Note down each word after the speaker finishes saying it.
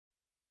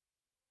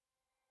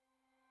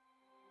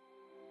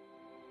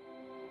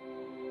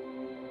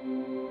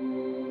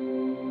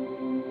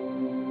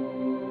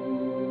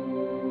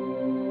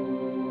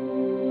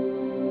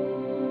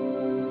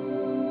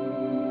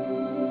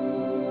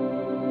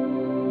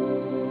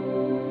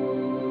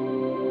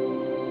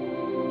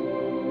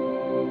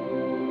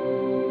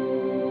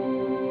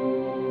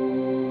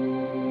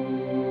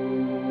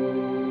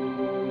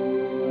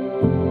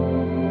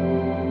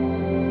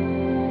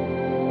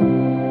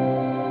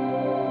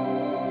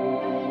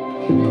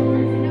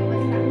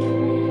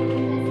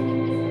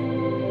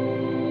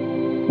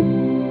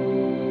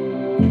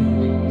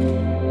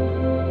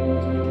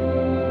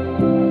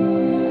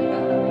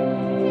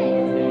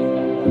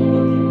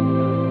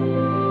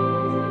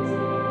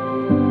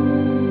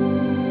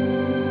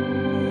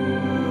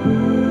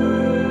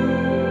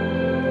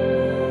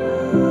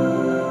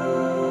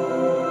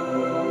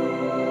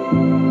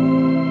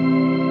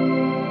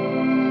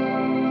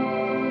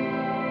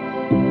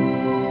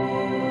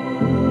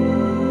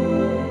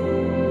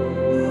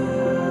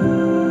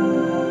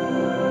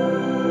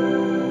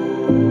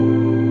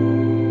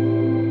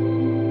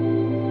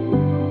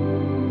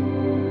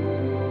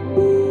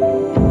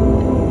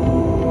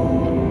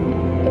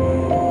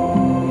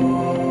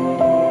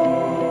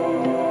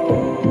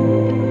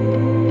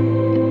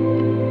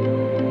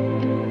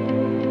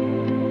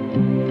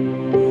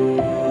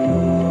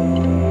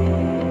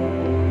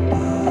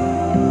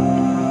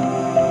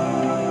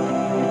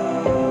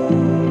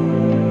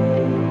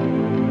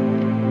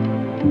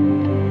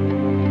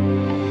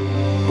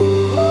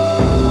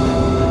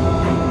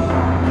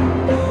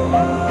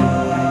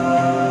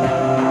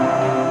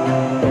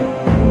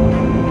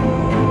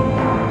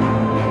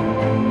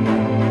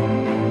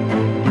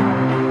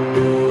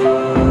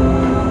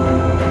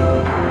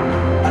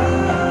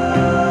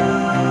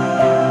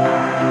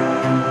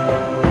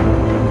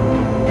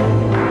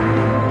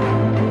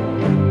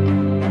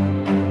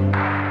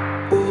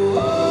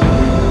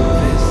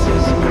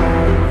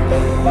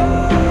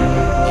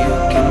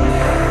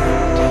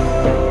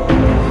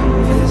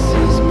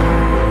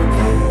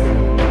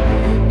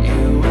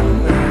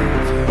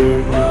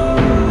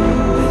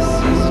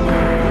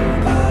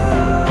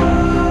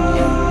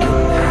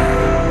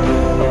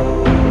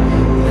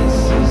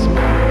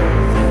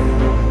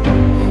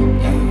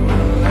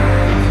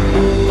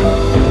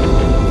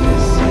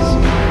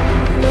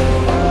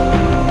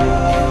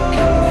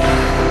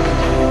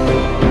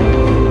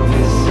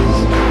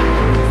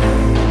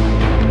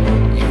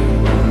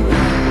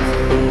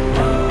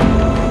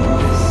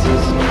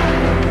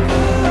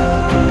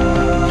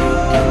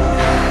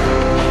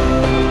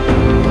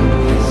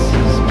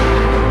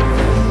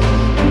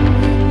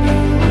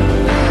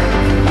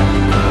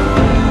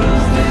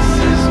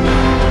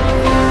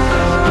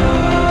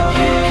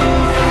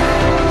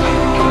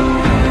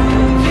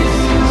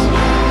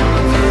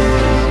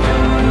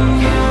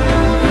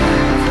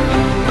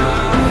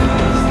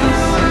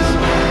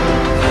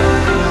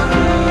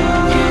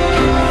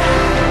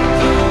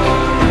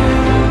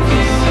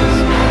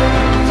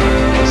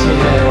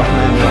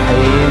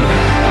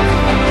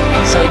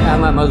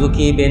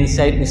Marzuki bin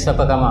Said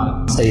Mustafa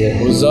Kamal. Saya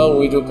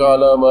Uzawijuka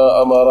ala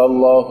ma amara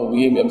Allah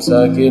bihi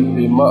imsakin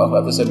bima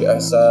akhata bi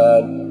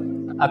ahsan.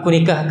 Aku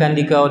nikahkan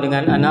dikau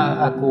dengan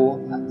anak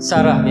aku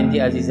Sarah binti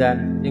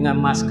Azizan dengan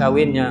mas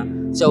kawinnya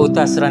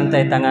seutas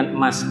rantai tangan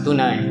emas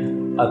tunai.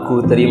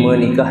 Aku terima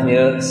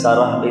nikahnya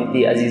Sarah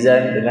binti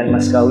Azizan dengan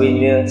mas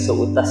kawinnya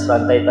seutas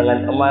rantai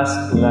tangan emas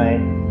tunai.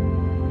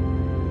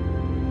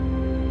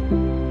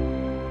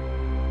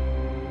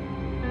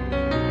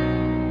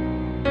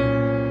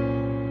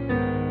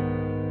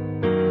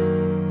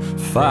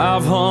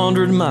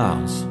 "500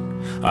 miles,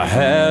 I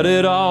had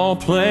it all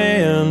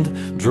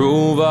planned.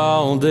 Drove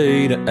all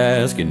day to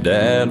ask your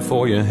dad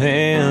for your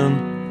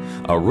hand.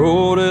 I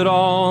wrote it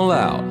all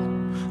out,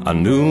 I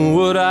knew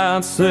what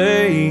I'd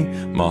say.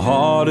 My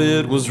heart,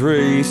 it was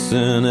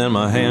racing and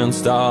my hands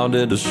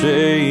started to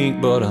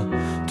shake. But I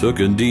took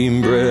a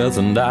deep breath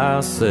and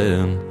I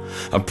said,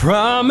 I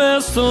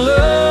promise to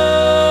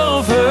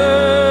love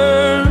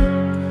her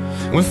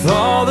with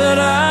all that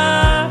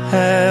I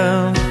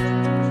have.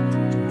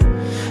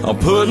 I'll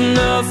put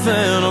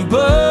nothing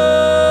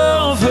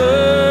above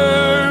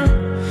her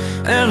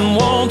and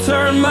won't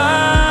turn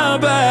my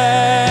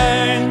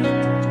back.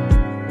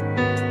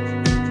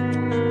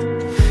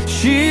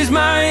 She's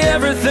my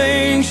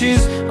everything,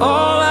 she's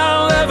all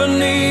I'll ever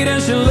need,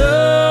 and she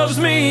loves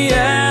me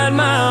at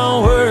my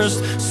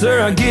worst.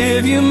 Sir, I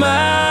give you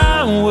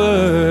my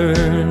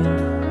word,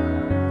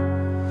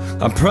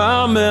 I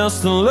promise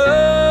to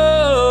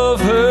love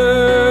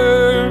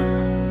her.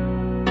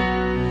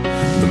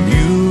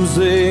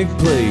 Music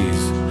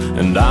plays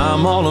and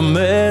I'm all a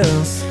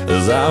mess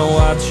as I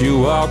watch you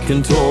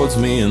walking towards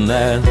me in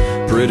that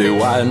pretty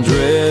white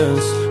dress.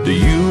 Do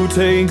you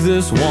take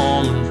this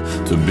woman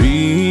to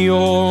be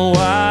your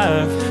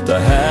wife, to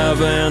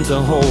have and to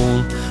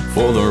hold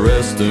for the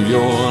rest of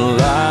your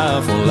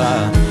life? Well,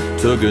 I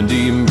took a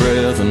deep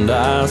breath and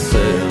I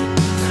said,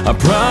 I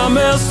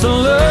promise to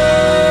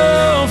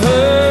love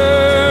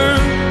her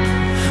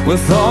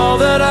with all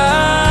that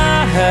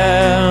I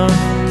have.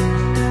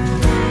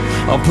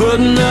 I'll put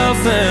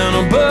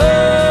nothing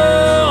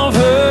above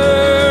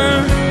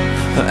her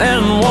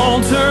and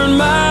won't turn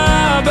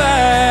my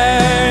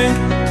back.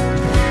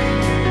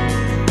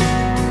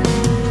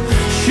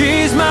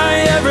 She's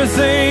my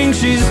everything,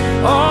 she's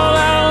all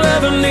I'll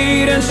ever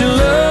need, and she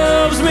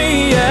loves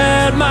me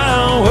at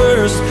my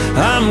worst.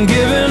 I'm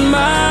giving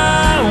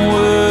my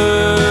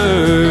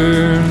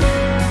word,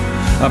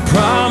 I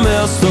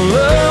promise to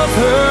love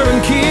her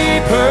and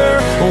keep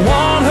her, I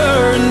want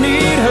her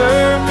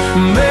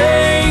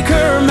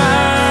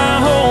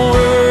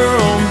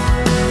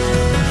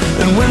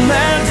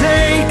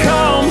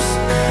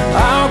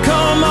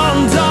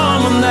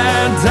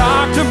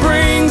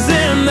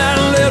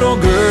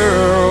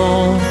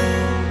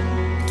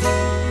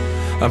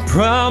I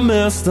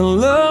promise to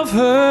love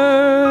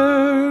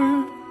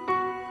her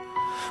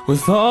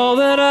with all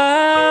that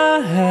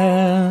I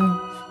have.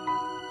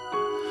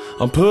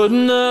 I'll put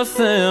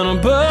nothing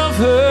above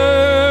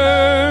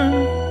her,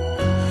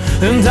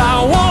 and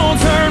I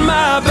won't turn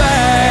my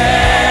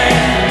back.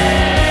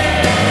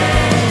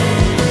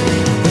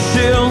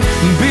 She'll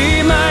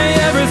be my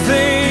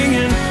everything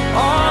and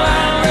all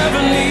I'll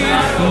ever need,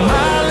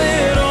 my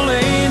little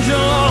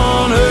angel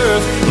on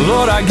earth.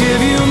 Lord, I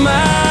give you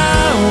my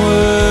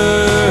word.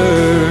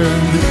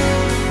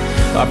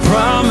 I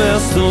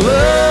promise to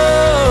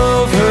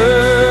love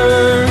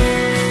her.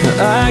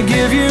 I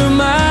give you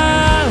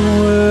my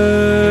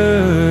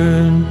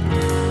word.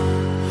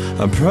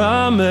 I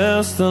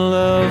promise to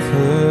love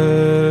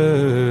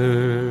her.